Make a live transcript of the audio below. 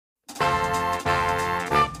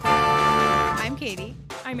Katie.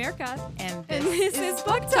 I'm Erica. And this is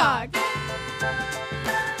Book Talk.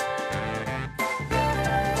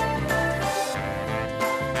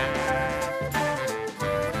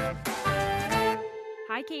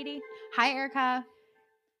 Hi, Katie. Hi, Erica.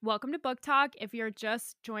 Welcome to Book Talk. If you're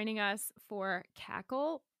just joining us for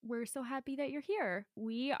Cackle, we're so happy that you're here.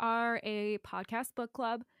 We are a podcast book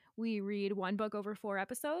club. We read one book over 4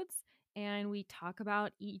 episodes, and we talk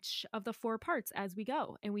about each of the 4 parts as we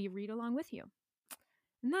go, and we read along with you.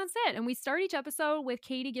 And that's it. And we start each episode with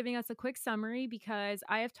Katie giving us a quick summary because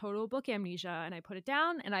I have total book amnesia, and I put it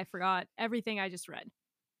down and I forgot everything I just read.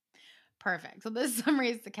 Perfect. So this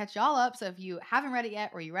summary is to catch y'all up. So if you haven't read it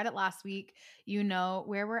yet or you read it last week, you know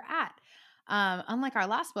where we're at. Unlike our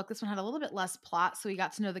last book, this one had a little bit less plot, so we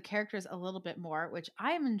got to know the characters a little bit more, which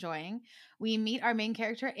I am enjoying. We meet our main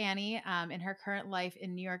character, Annie, in her current life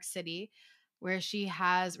in New York City, where she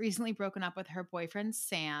has recently broken up with her boyfriend,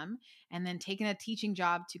 Sam, and then taken a teaching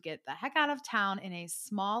job to get the heck out of town in a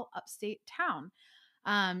small upstate town.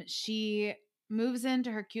 She moves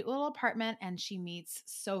into her cute little apartment and she meets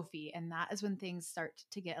Sophie, and that is when things start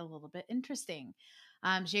to get a little bit interesting.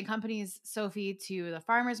 She accompanies Sophie to the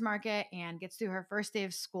farmer's market and gets through her first day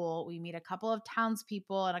of school. We meet a couple of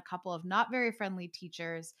townspeople and a couple of not very friendly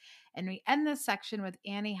teachers. And we end this section with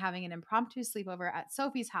Annie having an impromptu sleepover at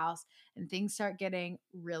Sophie's house, and things start getting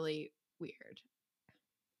really weird.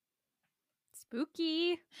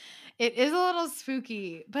 Spooky. It is a little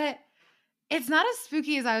spooky, but it's not as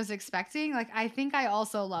spooky as I was expecting. Like, I think I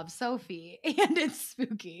also love Sophie, and it's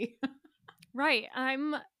spooky. Right.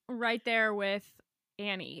 I'm right there with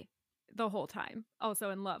Annie the whole time. Also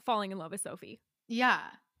in love, falling in love with Sophie. Yeah.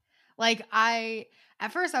 Like,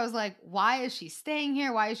 at first I was like, why is she staying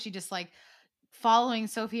here? Why is she just like following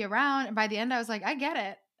Sophie around? And by the end I was like, I get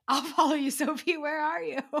it. I'll follow you, Sophie. Where are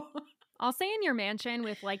you? I'll stay in your mansion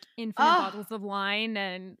with like infinite bottles of wine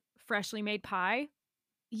and freshly made pie.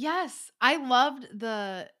 Yes. I loved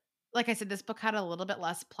like I said, this book had a little bit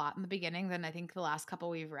less plot in the beginning than I think the last couple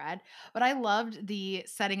we've read, but I loved the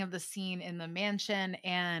setting of the scene in the mansion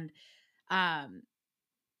and,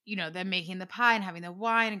 them making the pie and having the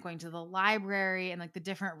wine and going to the library and like the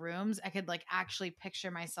different rooms. I could like actually picture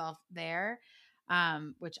myself there,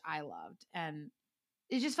 which I loved. And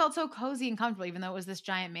it just felt so cozy and comfortable, even though it was this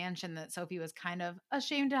giant mansion that Sophie was kind of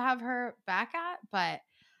ashamed to have her back at, but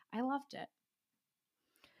I loved it.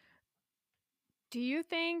 Do you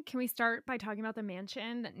think, can we start by talking about the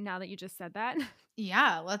mansion now that you just said that?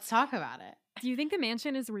 Yeah, let's talk about it. Do you think the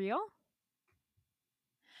mansion is real?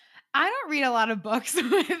 I don't read a lot of books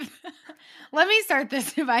with, let me start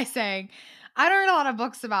this by saying, I don't read a lot of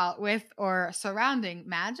books about with or surrounding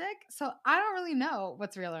magic. So I don't really know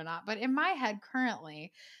what's real or not. But in my head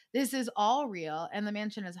currently, this is all real and the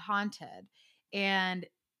mansion is haunted and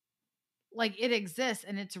like it exists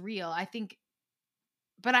and it's real. I think,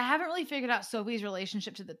 but I haven't really figured out Sophie's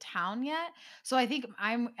relationship to the town yet. So I think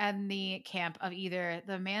I'm in the camp of either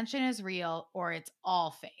the mansion is real or it's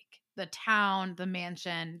all fake. The town, the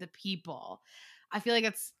mansion, the people. I feel like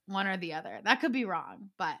it's one or the other. That could be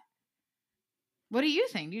wrong, but what do you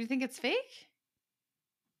think? Do you think it's fake?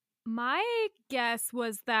 My guess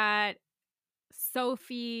was that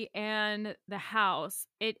Sophie and the house,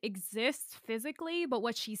 it exists physically, but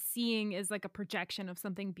what she's seeing is like a projection of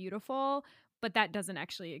something beautiful, but that doesn't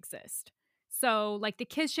actually exist. So like the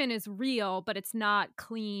kitchen is real, but it's not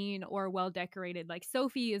clean or well decorated. Like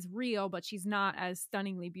Sophie is real, but she's not as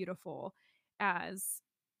stunningly beautiful as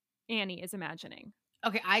Annie is imagining.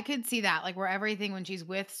 Okay, I could see that. Like where everything when she's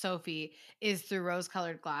with Sophie is through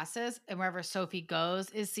rose-colored glasses, and wherever Sophie goes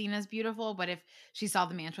is seen as beautiful. But if she saw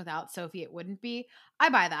the mansion without Sophie, it wouldn't be. I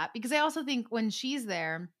buy that because I also think when she's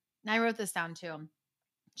there, and I wrote this down too.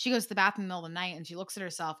 She goes to the bathroom in the middle of the night and she looks at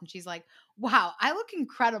herself and she's like, "Wow, I look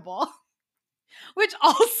incredible." Which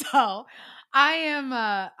also, I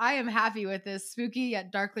am happy with this spooky yet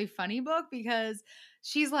darkly funny book because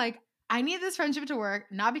she's like, I need this friendship to work,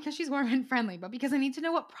 not because she's warm and friendly, but because I need to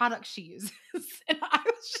know what products she uses. And I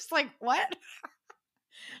was just like, what?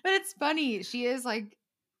 But it's funny. She is like,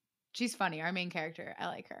 she's funny. Our main character. I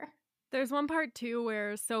like her. There's one part too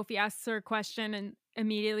where Sophie asks her a question and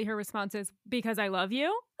immediately her response is, "Because I love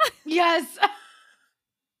you." Yes.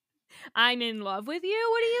 I'm in love with you?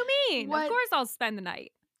 What do you mean? What? Of course I'll spend the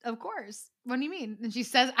night. Of course. What do you mean? And she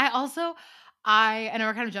says, I know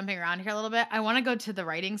we're kind of jumping around here a little bit. I want to go to the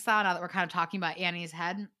writing style now that we're kind of talking about Annie's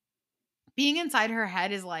head. Being inside her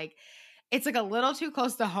head is like, it's like a little too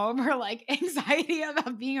close to home, her like anxiety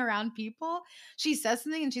about being around people. She says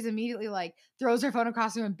something and she's immediately like throws her phone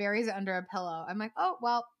across the room and buries it under a pillow. I'm like, oh,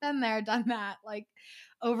 well, been there, done that. Like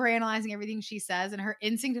overanalyzing everything she says, and her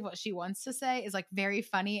instinct of what she wants to say is like very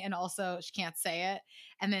funny, and also she can't say it.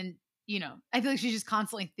 And then, I feel like she's just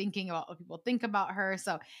constantly thinking about what people think about her.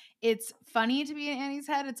 So it's funny to be in Annie's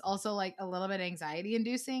head. It's also like a little bit anxiety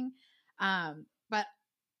inducing. But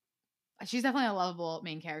she's definitely a lovable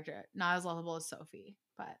main character. Not as lovable as Sophie,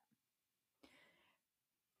 but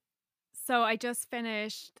So I just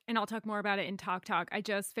finished, and I'll talk more about it in Talk Talk. I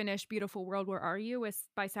just finished Beautiful World, Where Are You?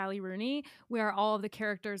 By Sally Rooney, where all of the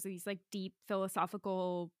characters are these like deep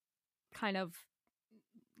philosophical kind of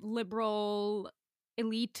liberal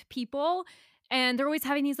elite people, and they're always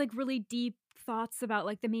having these like really deep thoughts about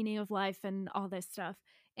like the meaning of life and all this stuff.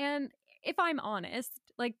 And if I'm honest,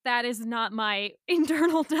 like that is not my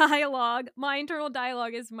internal dialogue. My internal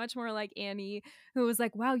dialogue is much more like Annie, who was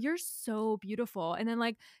like, wow, you're so beautiful. And then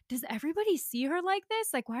like, does everybody see her like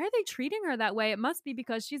this? Like, why are they treating her that way? It must be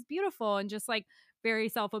because she's beautiful, and just like very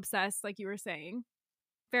self-obsessed, like you were saying.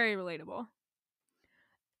 Very relatable.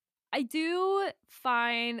 I do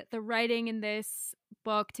find the writing in this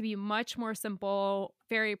book to be much more simple,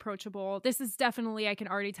 very approachable. This is definitely, I can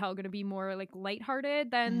already tell, going to be more like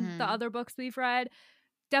lighthearted than the other books we've read.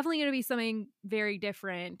 Definitely going to be something very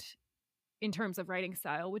different in terms of writing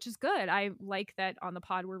style, which is good. I like that on the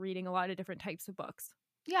pod we're reading a lot of different types of books.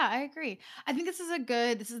 Yeah, I agree. I think this is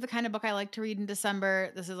the kind of book I like to read in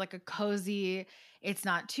December. This is like a cozy, it's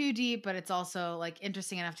not too deep, but it's also like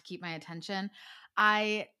interesting enough to keep my attention.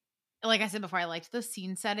 Like I said before, I liked the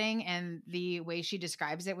scene setting and the way she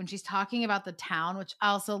describes it when she's talking about the town, which I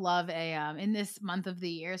also love in this month of the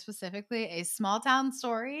year specifically, a small town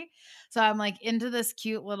story. So I'm like into this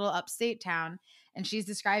cute little upstate town, and she's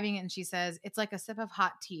describing it and she says, it's like a sip of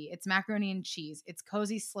hot tea. It's macaroni and cheese. It's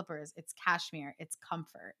cozy slippers. It's cashmere. It's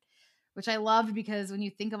comfort, which I loved because when you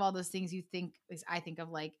think of all those things, I think of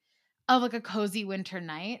like a cozy winter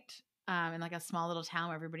night in like a small little town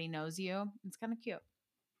where everybody knows you. It's kind of cute.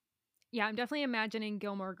 Yeah, I'm definitely imagining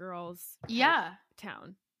Gilmore Girls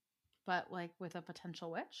town. But like with a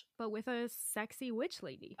potential witch? But with a sexy witch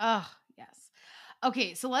lady. Oh, yes.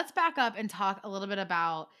 Okay, so let's back up and talk a little bit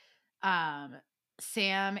about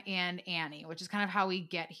Sam and Annie, which is kind of how we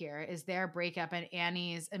get here, is their breakup and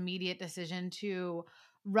Annie's immediate decision to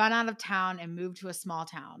run out of town and move to a small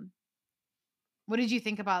town. What did you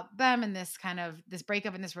think about them and this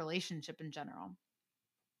breakup and this relationship in general?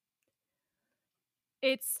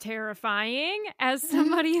 It's terrifying as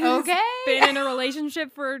somebody who's been in a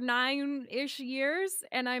relationship for 9-ish years,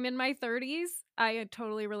 and I'm in my 30s. I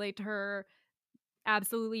totally relate to her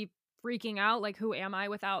absolutely freaking out. Like, who am I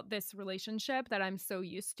without this relationship that I'm so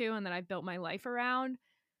used to and that I've built my life around?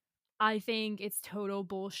 I think it's total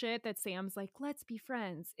bullshit that Sam's like, let's be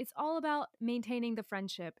friends. It's all about maintaining the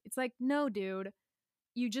friendship. It's like, no, dude.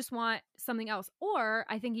 You just want something else. Or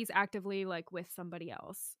I think he's actively like with somebody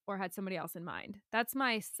else or had somebody else in mind. That's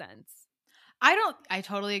my sense. I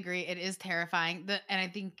totally agree. It is terrifying. And I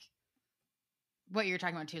think what you're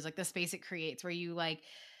talking about too is like the space it creates where you like,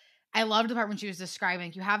 I loved the part when she was describing,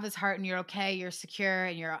 like, you have this heart and you're okay, you're secure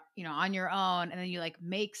and you're, on your own. And then you like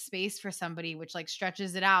make space for somebody, which like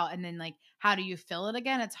stretches it out. And then like, how do you fill it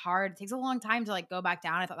again? It's hard. It takes a long time to like go back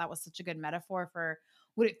down. I thought that was such a good metaphor for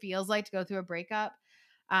what it feels like to go through a breakup.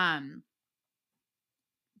 But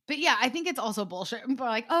yeah, I think it's also bullshit. But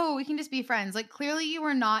like, oh, we can just be friends. Like, clearly you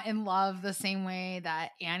were not in love the same way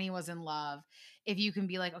that Annie was in love. If you can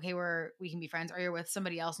be like, okay, we can be friends, or you're with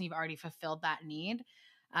somebody else and you've already fulfilled that need,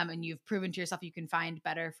 and you've proven to yourself you can find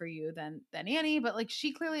better for you than Annie. But like,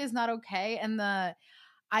 she clearly is not okay. And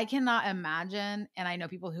I cannot imagine, and I know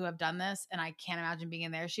people who have done this, and I can't imagine being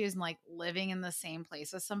in their shoes and like living in the same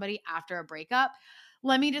place as somebody after a breakup.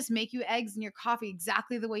 Let me just make you eggs in your coffee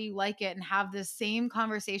exactly the way you like it and have this same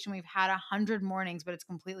conversation we've had 100 mornings, but it's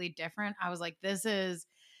completely different. I was like, this is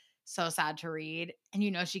so sad to read.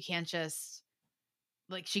 And she can't just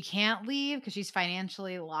she can't leave because she's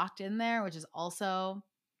financially locked in there, which is also,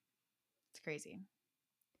 it's crazy.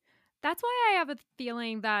 That's why I have a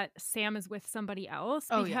feeling that Sam is with somebody else,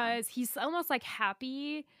 because he's almost like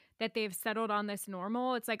happy that they've settled on this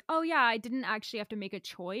normal. It's like, oh yeah, I didn't actually have to make a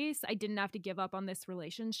choice. I didn't have to give up on this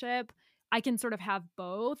relationship. I can sort of have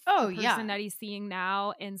both the person that he's seeing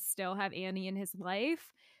now and still have Annie in his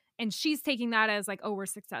life. And she's taking that as like, oh, we're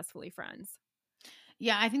successfully friends.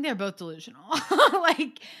 Yeah, I think they're both delusional.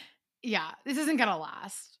 Yeah, this isn't going to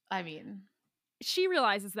last. I mean, she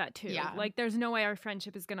realizes that too. Yeah. Like, there's no way our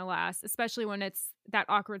friendship is gonna last, especially when it's that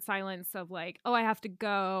awkward silence of like, oh, I have to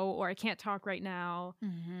go or I can't talk right now.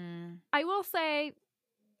 Mm-hmm. I will say,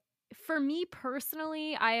 for me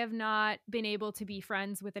personally, I have not been able to be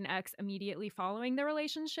friends with an ex immediately following the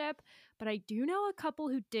relationship, but I do know a couple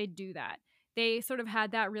who did do that. They sort of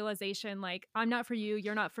had that realization like, I'm not for you,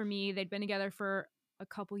 you're not for me. They'd been together for a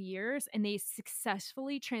couple years and they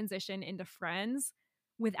successfully transitioned into friends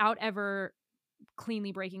without ever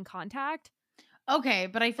cleanly breaking contact. Okay,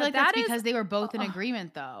 but I feel But like that's that is, because they were both in uh,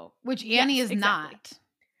 agreement though, which Annie yes, is exactly. not.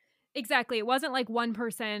 Exactly. It wasn't like one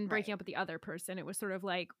person breaking Right. up with the other person. It was sort of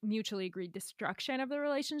like mutually agreed destruction of the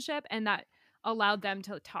relationship, and that allowed them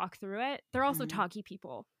to talk through it. They're also Mhm. talky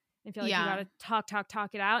people. I feel like you got Yeah. to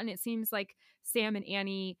talk it out. And it seems like Sam and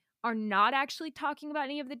Annie are not actually talking about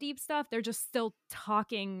any of the deep stuff. They're just still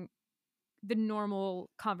talking the normal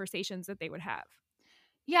conversations that they would have.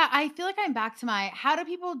 Yeah, I feel like I'm back to my how do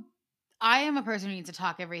people I am a person who needs to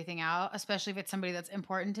talk everything out, especially if it's somebody that's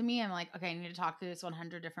important to me. I'm like, okay, I need to talk through this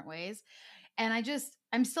 100 different ways. And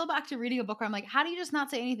I'm still back to reading a book where I'm like, how do you just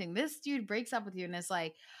not say anything? This dude breaks up with you and is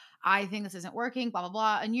like, I think this isn't working, blah, blah,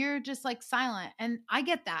 blah. And you're just like silent. And I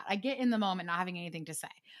get that. I get in the moment not having anything to say.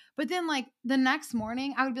 But then, like, the next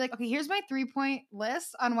morning, I would be like, okay, here's my 3-point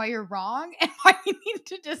list on why you're wrong and why we need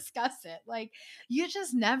to discuss it. Like, you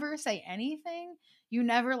just never say anything. You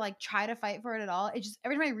never like try to fight for it at all. It just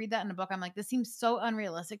every time I read that in a book, I'm like, this seems so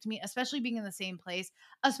unrealistic to me, especially being in the same place,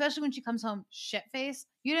 especially when she comes home shit face.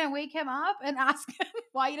 You didn't wake him up and ask him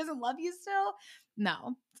why he doesn't love you still?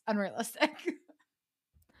 No, it's unrealistic.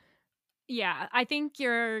 Yeah, I think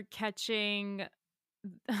you're catching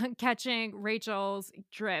Rachel's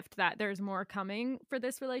drift that there's more coming for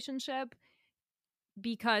this relationship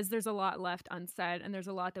because there's a lot left unsaid and there's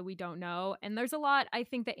a lot that we don't know. And there's a lot I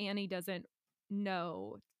think that Annie doesn't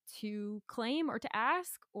know to claim or to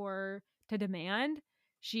ask or to demand.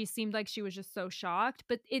 She seemed like she was just so shocked,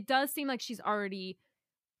 but it does seem like she's already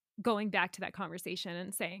going back to that conversation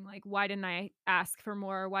and saying, like, why didn't I ask for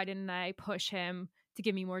more? Why didn't I push him to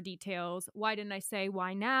give me more details? Why didn't I say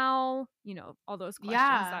why now? You know, all those questions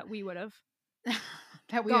Yeah. that we would have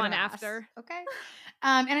That we would gone have asked. after. Okay.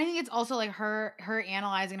 And I think it's also like her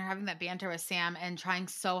analyzing, her having that banter with Sam and trying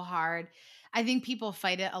so hard. I think people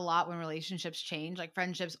fight it a lot when relationships change, like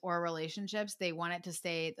friendships or relationships. They want it to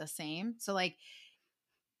stay the same. So like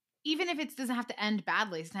even if it doesn't have to end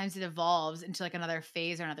badly, sometimes it evolves into like another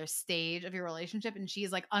phase or another stage of your relationship. And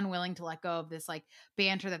she's like unwilling to let go of this like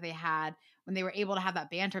banter that they had when they were able to have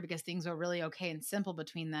that banter because things were really okay and simple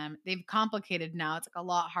between them. They've complicated now. It's like a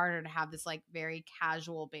lot harder to have this like very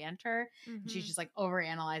casual banter. And she's Mm-hmm. just like over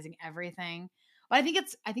analyzing everything. But I think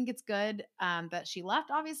it's good that she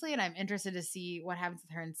left, obviously, and I'm interested to see what happens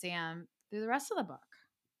with her and Sam through the rest of the book.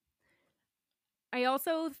 I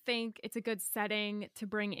also think it's a good setting to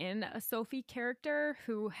bring in a Sophie character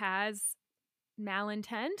who has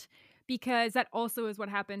malintent because that also is what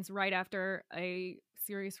happens right after a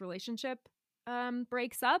serious relationship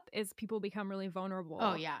breaks up is people become really Oh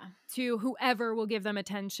vulnerable yeah. to whoever will give them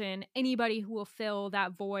attention, anybody who will fill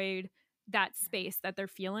that void, that space that they're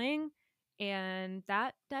feeling, and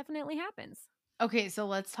that definitely happens. Okay, so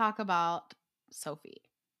let's talk about Sophie.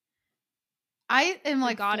 I am The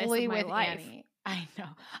like goddess of fully my with life. Annie. I know.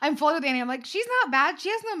 I'm fully with Annie. I'm like, she's not bad. She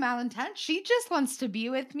has no malintent. She just wants to be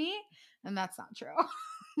with me. And that's not true.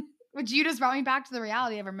 Which you just brought me back to the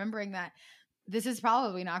reality of remembering that this is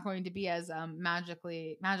probably not going to be as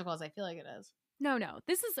magically magical as I feel like it is. No,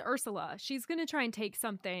 this is Ursula. She's gonna try and take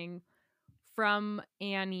something from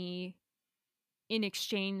Annie in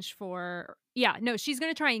exchange for, yeah, no, she's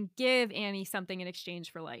gonna try and give Annie something in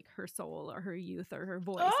exchange for like her soul or her youth or her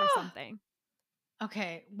voice or Oh, something.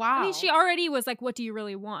 okay. I mean, she Wow. already was like, what do you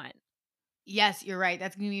really want? Yes, you're right.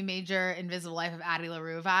 That's gonna be major Invisible Life of Addie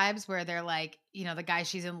LaRue vibes where they're like, the guy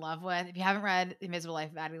she's in love with. If you haven't read Invisible Life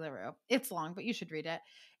of Addie LaRue, it's long, but you should read it.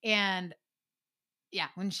 And yeah,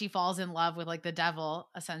 when she falls in love with like the devil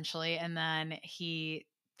essentially, and then he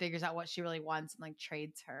figures out what she really wants and like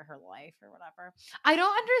trades her life or whatever. I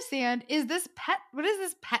don't understand. What is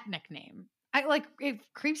this pet nickname? I like it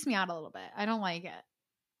creeps me out a little bit. I don't like it.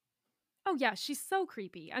 Oh yeah, she's so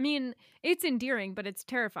creepy. I mean, it's endearing, but it's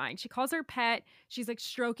terrifying. She calls her pet. She's like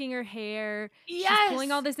stroking her hair. She's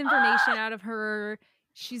pulling all Yes. this information out of her.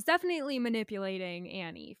 She's definitely manipulating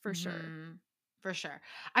Annie for sure. Hmm. For sure.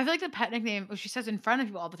 I feel like the pet nickname she says in front of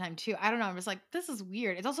people all the time too. I don't know. I'm just like, this is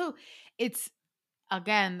weird. It's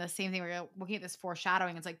again the same thing where you're looking at this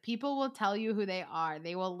foreshadowing. It's like people will tell you who they are.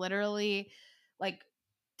 They will literally like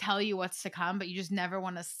tell you what's to come, but you just never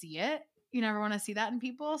want to see it. You never want to see that in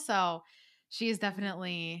people. So she is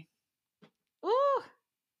definitely Ooh,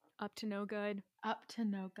 Up to no good. up to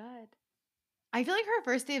no good. I feel like her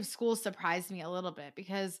first day of school surprised me a little bit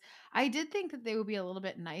because I did think that they would be a little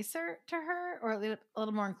bit nicer to her or a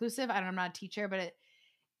little more inclusive. I don't know, I'm not a teacher, but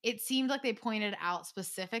it seemed like they pointed out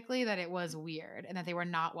specifically that it was weird and that they were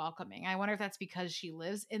not welcoming. I wonder if that's because she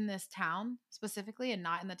lives in this town specifically and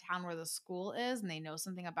not in the town where the school is, and they know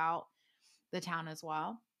something about the town as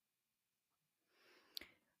well.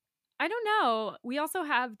 I don't know. We also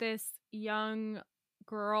have this young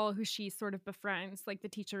girl who she sort of befriends, like the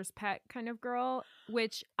teacher's pet kind of girl,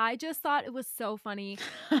 which I just thought it was so funny.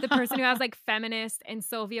 The person who has like feminist and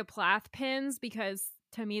Sylvia Plath pins, because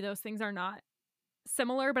to me those things are not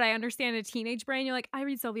similar, but I understand a teenage brain. You're like, I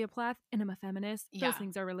read Sylvia Plath and I'm a feminist. Yeah. Those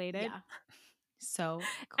things are related. Yeah. So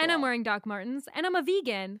cool. And I'm wearing Doc Martens and I'm a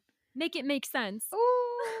vegan. Make it make sense.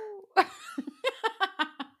 Ooh.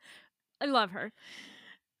 I love her.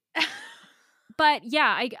 But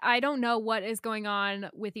yeah, I don't know what is going on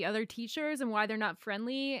with the other teachers and why they're not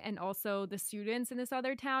friendly, and also the students in this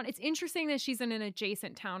other town. It's interesting that she's in an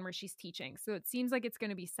adjacent town where she's teaching. So it seems like it's going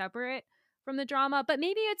to be separate from the drama, but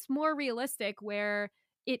maybe it's more realistic where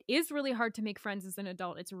it is really hard to make friends as an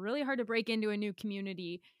adult. It's really hard to break into a new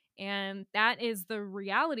community. And that is the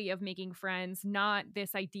reality of making friends, not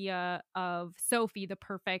this idea of Sophie, the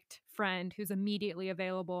perfect friend who's immediately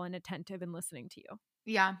available and attentive and listening to you.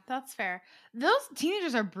 Yeah, that's fair. Those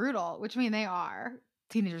teenagers are brutal, which I mean they are.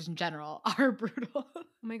 Teenagers in general are brutal. Oh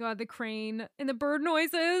my God, the crane and the bird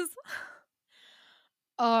noises.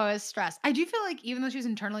 Oh, I was stressed. I do feel like even though she was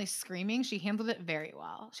internally screaming, she handled it very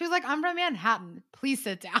well. She was like, I'm from Manhattan. Please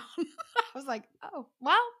sit down. I was like, oh,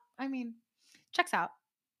 well, I mean, checks out.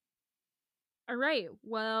 All right.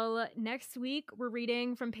 Well, next week we're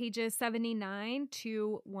reading from pages 79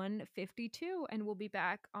 to 152, and we'll be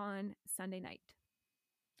back on Sunday night.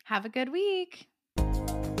 Have a good week.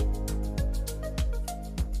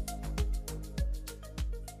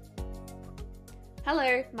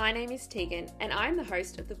 Hello, my name is Tegan, and I'm the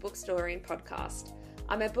host of the Bookstaurian podcast.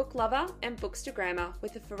 I'm a book lover and bookstagrammer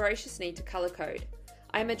with a ferocious need to colour code.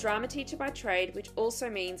 I am a drama teacher by trade, which also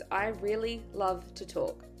means I really love to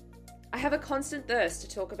talk. I have a constant thirst to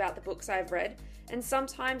talk about the books I've read, and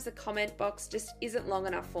sometimes the comment box just isn't long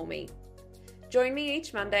enough for me. Join me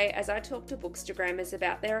each Monday as I talk to bookstagrammers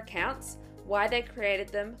about their accounts, why they created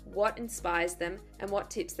them, what inspires them, and what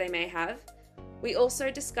tips they may have. We also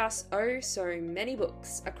discuss oh so many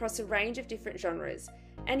books across a range of different genres.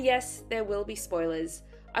 And yes, there will be spoilers.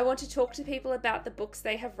 I want to talk to people about the books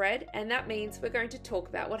they have read, and that means we're going to talk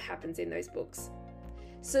about what happens in those books.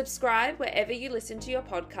 Subscribe wherever you listen to your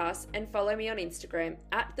podcasts and follow me on Instagram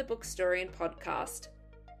at the Bookstaurian Podcast.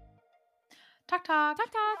 Talk.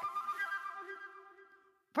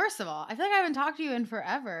 First of all, I feel like I haven't talked to you in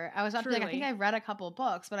forever. I was about to be like, I think I've read a couple of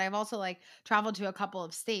books, but I've also like traveled to a couple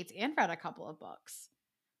of states and read a couple of books.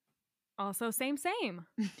 Also, same.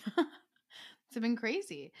 It's been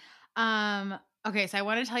crazy. Okay, so I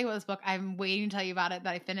want to tell you about this book. I'm waiting to tell you about it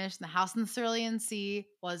that I finished. The House in the Cerulean Sea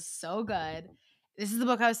was so good. This is the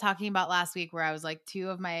book I was talking about last week where I was like two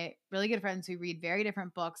of my really good friends who read very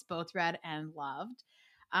different books, both read and loved.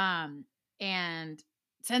 And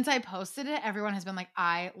since I posted it, everyone has been like,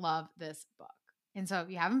 I love this book. And so if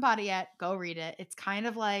you haven't bought it yet, go read it. It's kind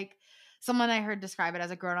of like someone I heard describe it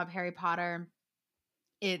as a grown-up Harry Potter.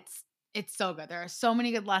 It's so good. There are so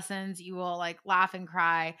many good lessons. You will like laugh and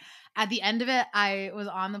cry. At the end of it, I was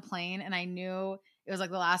on the plane and I knew it was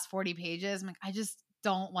like the last 40 pages. I'm like, I just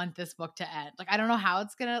don't want this book to end. Like, I don't know how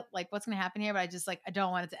it's gonna, like, what's gonna happen here, but I just like, I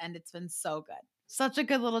don't want it to end. It's been so good. Such a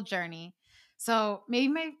good little journey. So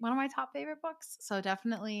maybe one of my top favorite books. So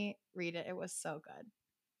definitely read it. It was so good.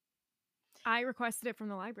 I requested it from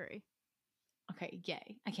the library. Okay,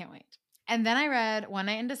 yay. I can't wait. And then I read One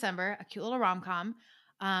Night in December, a cute little rom-com,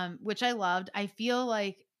 which I loved. I feel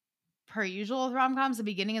like per usual with rom-coms, the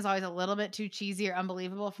beginning is always a little bit too cheesy or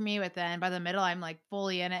unbelievable for me, but then by the middle, I'm like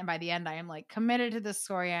fully in it. And by the end, I am like committed to the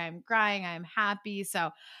story. I'm crying. I'm happy.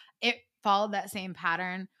 So it followed that same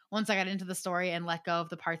pattern. Once I got into the story and let go of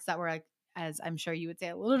the parts that were like, as I'm sure you would say,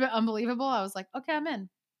 a little bit unbelievable, I was like, okay, I'm in.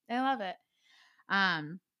 I love it.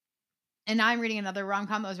 And now I'm reading another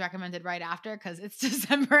rom-com that was recommended right after because it's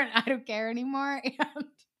December and I don't care anymore. And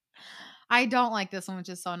I don't like this one, which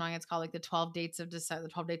is so annoying. It's called like the 12 Dates of December, the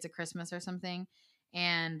 12 Dates of Christmas or something.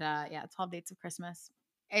 And yeah, 12 Dates of Christmas.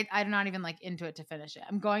 I'm not even like into it to finish it.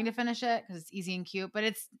 I'm going to finish it because it's easy and cute, but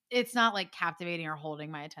it's not like captivating or holding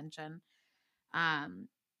my attention.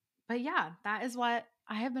 But yeah, that is what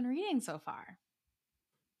I have been reading so far.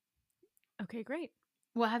 Okay, great.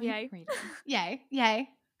 What have you been reading? Yay.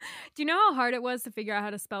 Do you know how hard it was to figure out how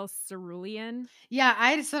to spell cerulean? Yeah,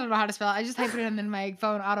 I still don't know how to spell it. I just type it in and then my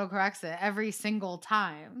phone autocorrects it every single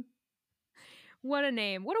time. What a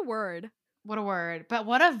name. What a word. What a word. But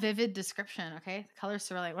what a vivid description, okay? The color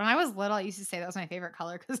cerulean. When I was little, I used to say that was my favorite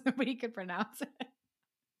color because nobody could pronounce it.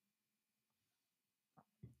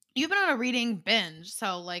 You've been on a reading binge,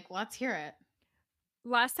 so let's hear it.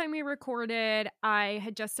 Last time we recorded, I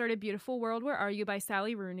had just started Beautiful World, Where Are You by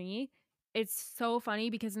Sally Rooney. It's so funny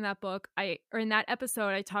because in that book, in that episode,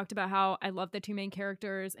 I talked about how I love the two main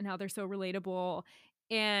characters and how they're so relatable.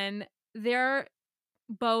 And they're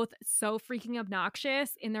both so freaking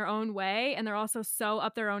obnoxious in their own way, and they're also so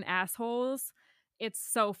up their own assholes. It's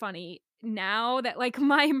so funny now that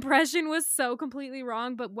my impression was so completely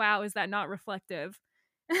wrong, but wow, is that not reflective?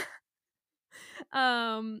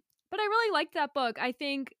 But I really liked that book. I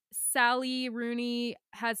think Sally Rooney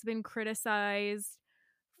has been criticized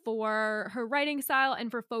for her writing style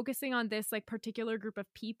and for focusing on this particular group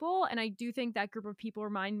of people, and I do think that group of people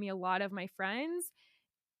remind me a lot of my friends.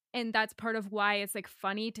 And that's part of why it's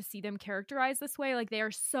funny to see them characterized this way. They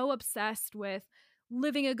are so obsessed with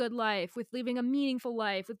living a good life, with living a meaningful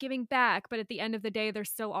life, with giving back. But at the end of the day, they're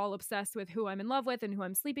still all obsessed with who I'm in love with and who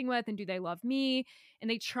I'm sleeping with and do they love me.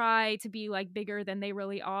 And they try to be bigger than they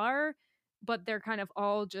really are. But they're kind of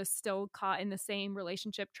all just still caught in the same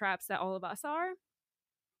relationship traps that all of us are.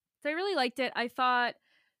 So I really liked it. I thought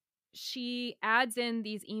she adds in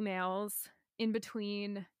these emails in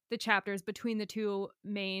between the chapters between the two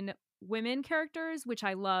main women characters, which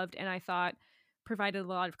I loved and I thought provided a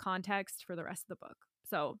lot of context for the rest of the book.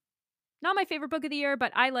 So not my favorite book of the year,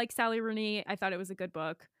 but I like Sally Rooney. I thought it was a good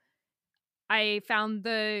book. I found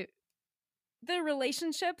the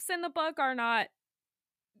relationships in the book are not,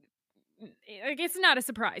 it's not a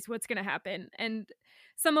surprise what's going to happen. And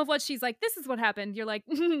some of what she's this is what happened. You're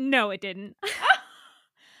no, it didn't.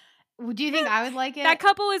 Do you think I would like it? That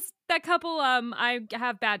couple, I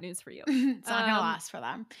have bad news for you. It's not going to last for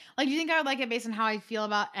them. Do you think I would like it based on how I feel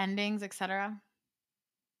about endings, etc.?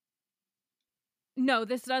 No,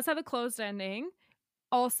 this does have a closed ending.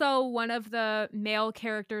 Also, one of the male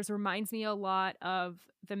characters reminds me a lot of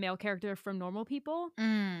the male character from Normal People.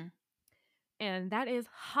 Mm. And that is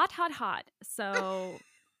hot, hot, hot. So,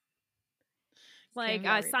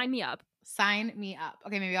 sign me up. Sign me up.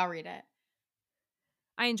 Okay, maybe I'll read it.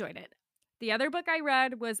 I enjoyed it. The other book I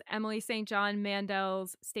read was Emily St. John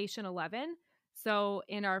Mandel's Station 11. So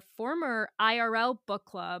in our former IRL book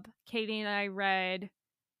club, Katie and I read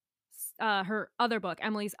her other book,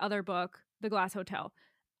 Emily's other book, The Glass Hotel.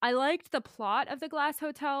 I liked the plot of The Glass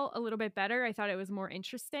Hotel a little bit better. I thought it was more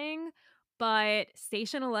interesting. But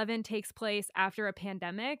Station 11 takes place after a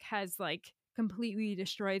pandemic has completely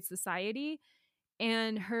destroyed society.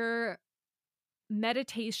 And her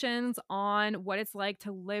meditations on what it's like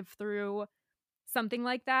to live through something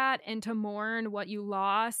like that and to mourn what you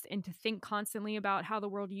lost and to think constantly about how the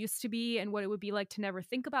world used to be and what it would be like to never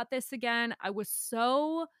think about this again. I was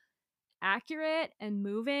so accurate and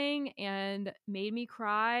moving and made me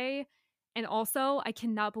cry. And also, I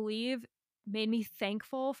cannot believe made me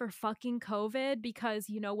thankful for fucking COVID because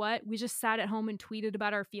you know what? We just sat at home and tweeted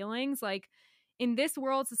about our feelings. In this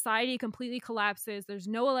world, society completely collapses. There's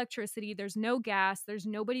no electricity. There's no gas. There's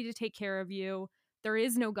nobody to take care of you. There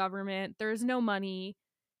is no government. There's no money.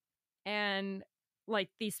 And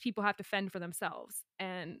these people have to fend for themselves.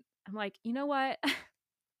 And I'm you know what?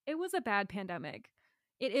 It was a bad pandemic.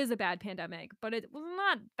 It is a bad pandemic, but it was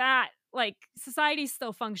not that society's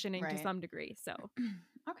still functioning to some degree. So,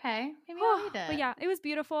 okay, maybe I'll read it. But yeah, it was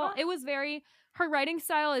beautiful. It was her writing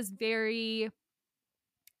style is very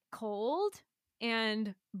cold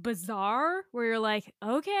and bizarre where you're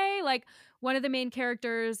okay, one of the main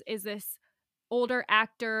characters is this older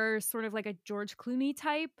actor, sort of a George Clooney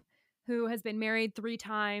type who has been married 3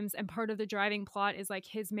 times, and part of the driving plot is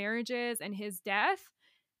his marriages and his death,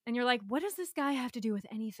 and you're what does this guy have to do with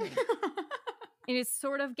anything? And it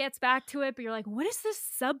sort of gets back to it, but you're what is this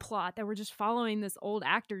subplot that we're just following this old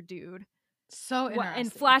actor dude? So interesting.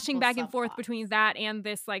 And flashing back and forth between that and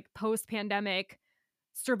this post-pandemic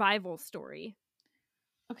survival story.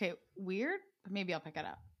 Okay, weird. Maybe I'll pick it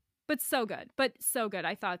up. But so good.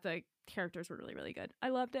 I thought the characters were really, really good. I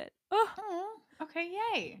loved it. Oh, okay,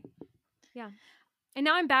 yay. Yeah. And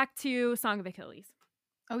now I'm back to Song of Achilles.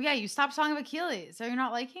 Oh yeah, you stopped Song of Achilles. So you're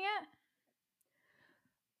not liking it?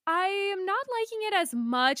 I am not liking it as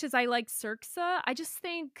much as I liked Cirxa. I just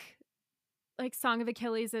think Song of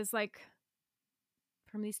Achilles is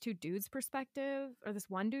from these two dudes' perspective or this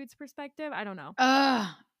one dude's perspective. I don't know.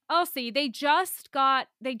 I'll see. They just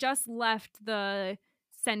left the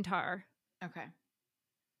Centaur. Okay.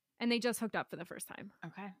 and they just hooked up for the first time.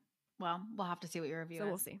 Okay. Well, we'll have to see what your review So is.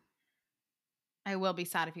 we'll see. I will be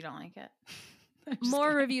sad if you don't like it.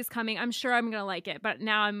 More reviews coming. I'm sure I'm going to like it, but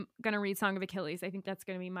now I'm going to read Song of Achilles. I think that's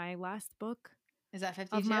going to be my last book. Is that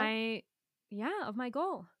 52? Of my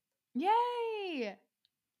goal. Yay!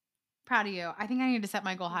 Proud of you. I think I need to set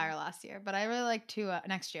my goal higher last year, but I really like to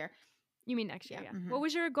next year. You mean next year? Yeah. Mhm. What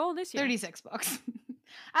was your goal this year? 36 books.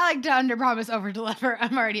 I like to under promise, over deliver.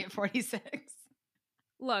 I'm already at 46.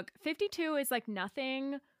 Look, 52 is like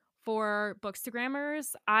nothing for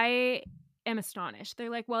Bookstagrammers. I am astonished. They're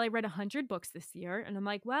like, well, I read 100 books this year. And I'm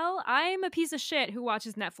like, well, I'm a piece of shit who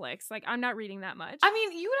watches Netflix. Like, I'm not reading that much. I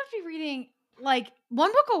mean, you would have to be reading like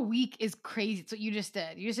one book a week is crazy. It's what you just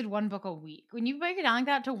did. You just did one book a week. When you break it down like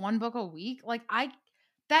that to one book a week, like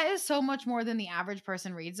that is so much more than the average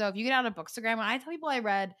person reads. So if you get out of Bookstagram, when I tell people I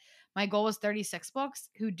read, my goal was 36 books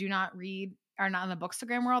who do not read, are not in the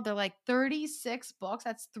Bookstagram world, they're like 36 books.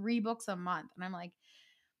 That's 3 books a month. And I'm like,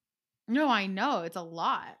 no, I know it's a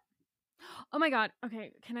lot. Oh my God.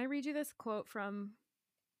 Okay. Can I read you this quote from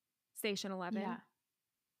Station 11? Yeah.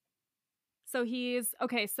 So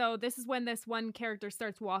this is when this one character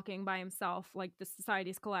starts walking by himself, like the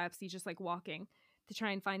society's collapsed. He's just like walking to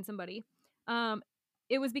try and find somebody.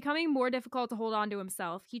 It was becoming more difficult to hold on to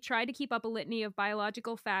himself. He tried to keep up a litany of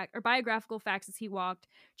biographical facts as he walked,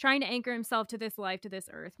 trying to anchor himself to this life, to this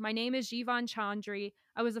earth. My name is Jivan Chandri.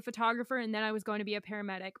 I was a photographer and then I was going to be a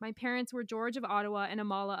paramedic. My parents were George of Ottawa and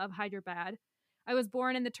Amala of Hyderabad. I was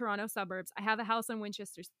born in the Toronto suburbs. I have a house on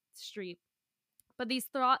Winchester Street. But these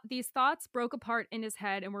thoughts broke apart in his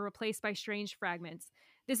head and were replaced by strange fragments.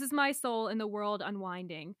 This is my soul in the world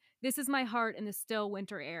unwinding. This is my heart in the still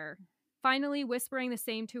winter air. Finally, whispering the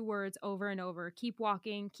same 2 words over and over. Keep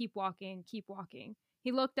walking, keep walking, keep walking.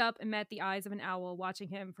 He looked up and met the eyes of an owl watching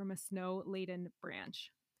him from a snow-laden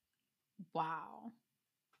branch. Wow.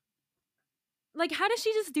 Like, how does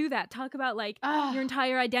she just do that? Talk about, like, your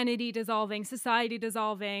entire identity dissolving, society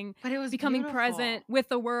dissolving, but it was becoming beautiful. present with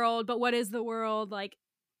the world. But what is the world? Like,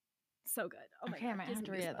 so good. Oh my God. I might have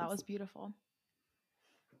to read it. That was beautiful.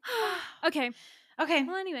 Okay. Okay.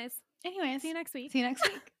 Well, anyways. See you next week.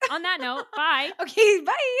 On that note, bye. Okay,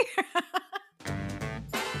 bye.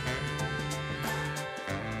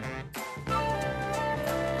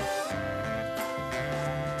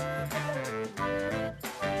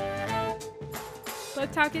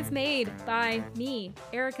 Book Talk is made by me,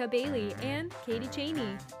 Erica Bailey, and Katie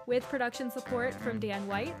Cheney, with production support from Dan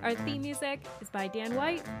White. Our theme music is by Dan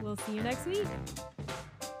White. We'll see you next week.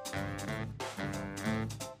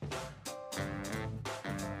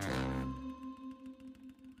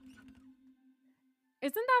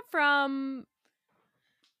 Isn't that from...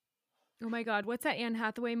 Oh my God, what's that Anne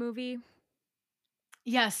Hathaway movie?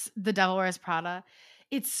 Yes, The Devil Wears Prada.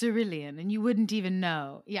 It's cerulean and you wouldn't even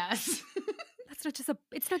know. Yes.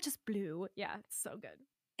 It's not just blue. Yeah, it's so good.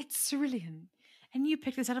 It's cerulean. And you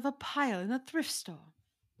picked this out of a pile in the thrift store.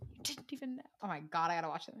 You didn't even know. Oh my God, I gotta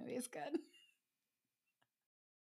watch that movie. It's good.